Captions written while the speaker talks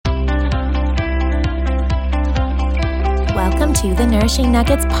welcome to the Nourishing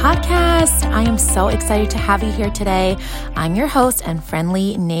Nuggets podcast. I am so excited to have you here today. I'm your host and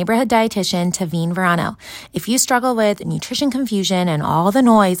friendly neighborhood dietitian, Taveen Verano. If you struggle with nutrition confusion and all the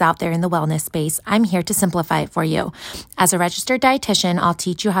noise out there in the wellness space, I'm here to simplify it for you. As a registered dietitian, I'll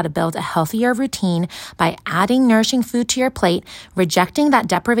teach you how to build a healthier routine by adding nourishing food to your plate, rejecting that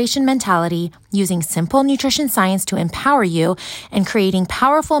deprivation mentality, using simple nutrition science to empower you, and creating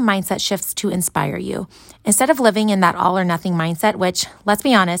powerful mindset shifts to inspire you. Instead of living in that all or nothing mindset, which, let's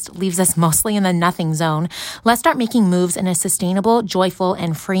be honest, leaves us mostly in the nothing zone, let's start making moves in a sustainable, joyful,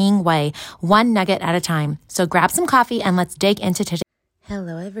 and freeing way, one nugget at a time. So grab some coffee and let's dig into today.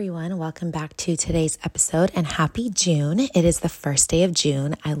 Hello, everyone. Welcome back to today's episode and happy June. It is the first day of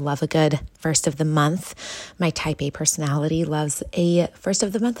June. I love a good first of the month. My type A personality loves a first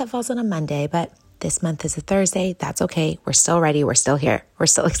of the month that falls on a Monday, but this month is a Thursday. That's okay. We're still ready. We're still here. We're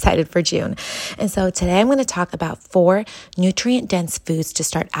still excited for June. And so today I'm going to talk about 4 nutrient-dense foods to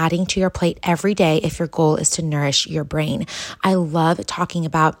start adding to your plate every day if your goal is to nourish your brain. I love talking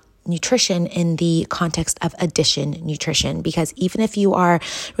about nutrition in the context of addition nutrition, because even if you are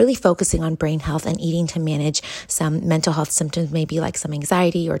really focusing on brain health and eating to manage some mental health symptoms, maybe like some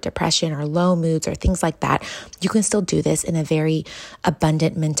anxiety or depression or low moods or things like that, you can still do this in a very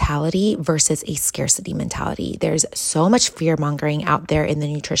abundant mentality versus a scarcity mentality. There's so much fear mongering out there in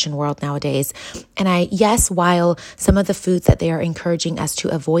the nutrition world nowadays. And while some of the foods that they are encouraging us to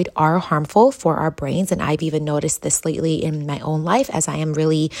avoid are harmful for our brains, and I've even noticed this lately in my own life as I am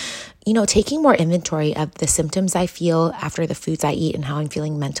really taking more inventory of the symptoms I feel after the foods I eat and how I'm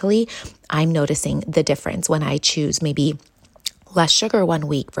feeling mentally, I'm noticing the difference when I choose maybe less sugar one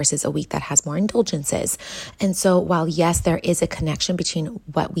week versus a week that has more indulgences. And so while yes, there is a connection between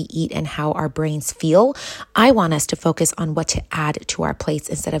what we eat and how our brains feel, I want us to focus on what to add to our plates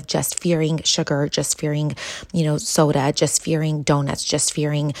instead of just fearing sugar, just fearing, soda, just fearing donuts, just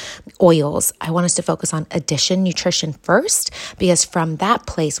fearing oils. I want us to focus on addition nutrition first, because from that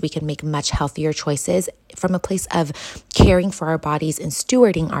place, we can make much healthier choices from a place of caring for our bodies and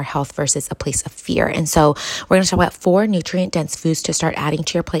stewarding our health versus a place of fear. And so we're going to talk about 4 nutrient-dense foods to start adding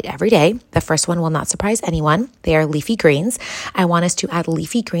to your plate every day. The first one will not surprise anyone. They are leafy greens. I want us to add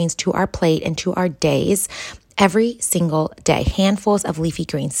leafy greens to our plate and to our days every single day. Handfuls of leafy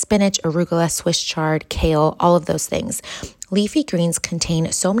greens, spinach, arugula, Swiss chard, kale, all of those things. Leafy greens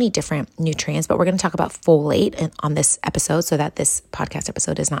contain so many different nutrients, but we're going to talk about folate on this episode so that this podcast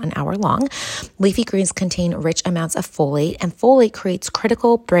episode is not an hour long. Leafy greens contain rich amounts of folate, and folate creates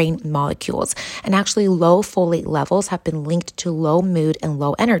critical brain molecules. And actually, low folate levels have been linked to low mood and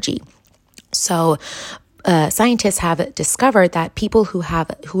low energy. So scientists have discovered that people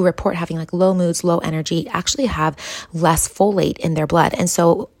who report having like low moods, low energy, actually have less folate in their blood. And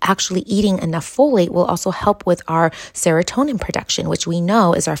so actually eating enough folate will also help with our serotonin production, which we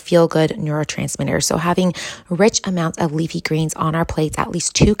know is our feel-good neurotransmitter. So having rich amounts of leafy greens on our plates, at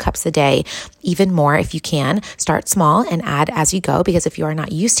least 2 cups a day, even more if you can. Start small and add as you go, because if you are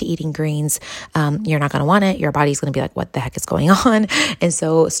not used to eating greens, you're not going to want it. Your body's going to be like, what the heck is going on? And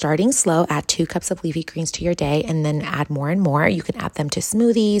so starting slow, add 2 cups of leafy greens to your day and then add more and more. You can add them to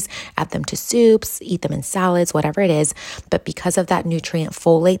smoothies, add them to soups, eat them in salads, whatever it is. But because of that nutrient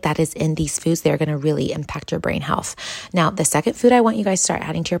folate that is in these foods, they're going to really impact your brain health. Now, the second food I want you guys to start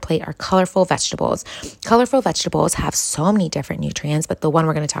adding to your plate are colorful vegetables. Colorful vegetables have so many different nutrients, but the one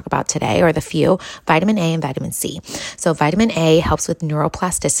we're going to talk about today, or the few, vitamin A and vitamin C. So vitamin A helps with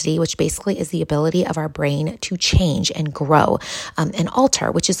neuroplasticity, which basically is the ability of our brain to change and grow and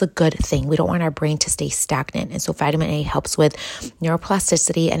alter, which is a good thing. We don't want our brain to stay stagnant. And so vitamin A helps with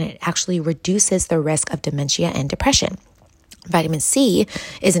neuroplasticity, and it actually reduces the risk of dementia and depression. Vitamin C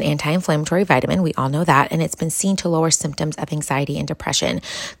is an anti-inflammatory vitamin. We all know that, and it's been seen to lower symptoms of anxiety and depression.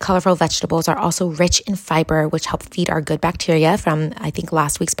 Colorful vegetables are also rich in fiber, which help feed our good bacteria. From, I think,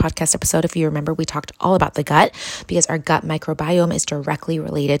 last week's podcast episode, if you remember, we talked all about the gut, because our gut microbiome is directly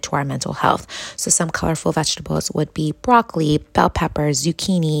related to our mental health. So some colorful vegetables would be broccoli, bell peppers,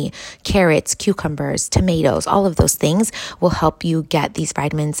 zucchini, carrots, cucumbers, tomatoes. All of those things will help you get these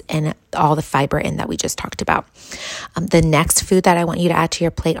vitamins and all the fiber in that we just talked about. The next food that I want you to add to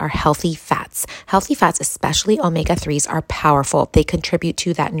your plate are healthy fats. Healthy fats, especially omega-3s, are powerful. They contribute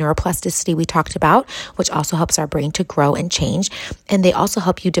to that neuroplasticity we talked about, which also helps our brain to grow and change. And they also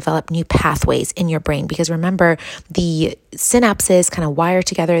help you develop new pathways in your brain, because remember, the synapses kind of wire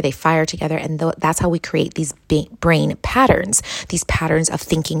together, they fire together, and that's how we create these brain patterns, these patterns of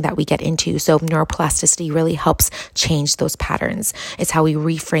thinking that we get into. So neuroplasticity really helps change those patterns. It's how we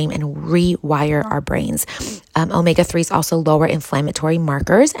reframe and rewire our brains. Omega-3s also lower inflammatory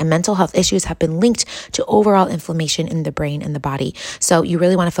markers, and mental health issues have been linked to overall inflammation in the brain and the body. So you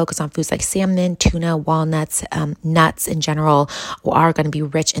really want to focus on foods like salmon, tuna, walnuts, nuts in general are going to be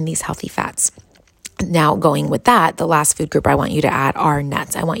rich in these healthy fats. Now, going with that, the last food group I want you to add are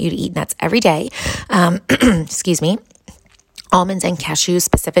nuts. I want you to eat nuts every day. Excuse me. Almonds and cashews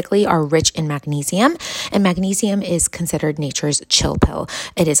specifically are rich in magnesium, and magnesium is considered nature's chill pill.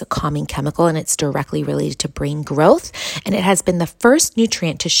 It is a calming chemical, and it's directly related to brain growth, and it has been the first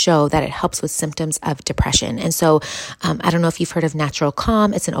nutrient to show that it helps with symptoms of depression. And so I don't know if you've heard of Natural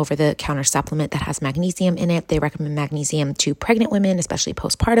Calm. It's an over-the-counter supplement that has magnesium in it. They recommend magnesium to pregnant women, especially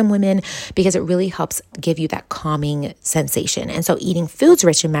postpartum women, because it really helps give you that calming sensation. And so eating foods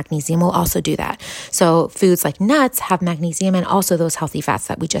rich in magnesium will also do that. So foods like nuts have magnesium and also those healthy fats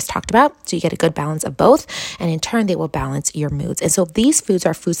that we just talked about. So you get a good balance of both, and in turn, they will balance your moods. And so these foods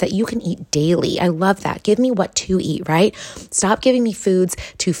are foods that you can eat daily. I love that. Give me what to eat, right? Stop giving me foods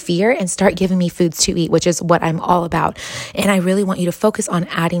to fear and start giving me foods to eat, which is what I'm all about. And I really want you to focus on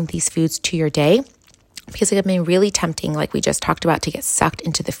adding these foods to your day, because it can be really tempting, like we just talked about, to get sucked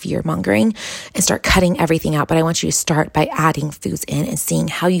into the fear mongering and start cutting everything out. But I want you to start by adding foods in and seeing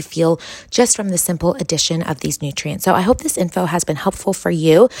how you feel just from the simple addition of these nutrients. So I hope this info has been helpful for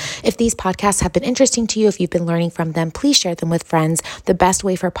you. If these podcasts have been interesting to you, if you've been learning from them, please share them with friends. The best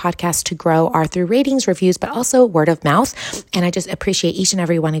way for podcasts to grow are through ratings, reviews, but also word of mouth. And I just appreciate each and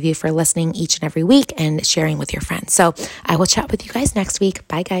every one of you for listening each and every week and sharing with your friends. So I will chat with you guys next week.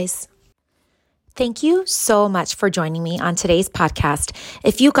 Bye, guys. Thank you so much for joining me on today's podcast.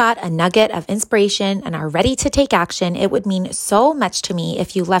 If you got a nugget of inspiration and are ready to take action, it would mean so much to me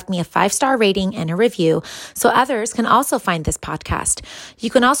if you left me a 5-star rating and a review so others can also find this podcast. You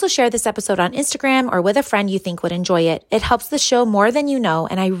can also share this episode on Instagram or with a friend you think would enjoy it. It helps the show more than you know,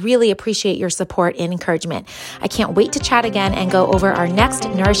 and I really appreciate your support and encouragement. I can't wait to chat again and go over our next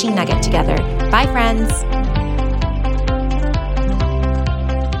nourishing nugget together. Bye, friends.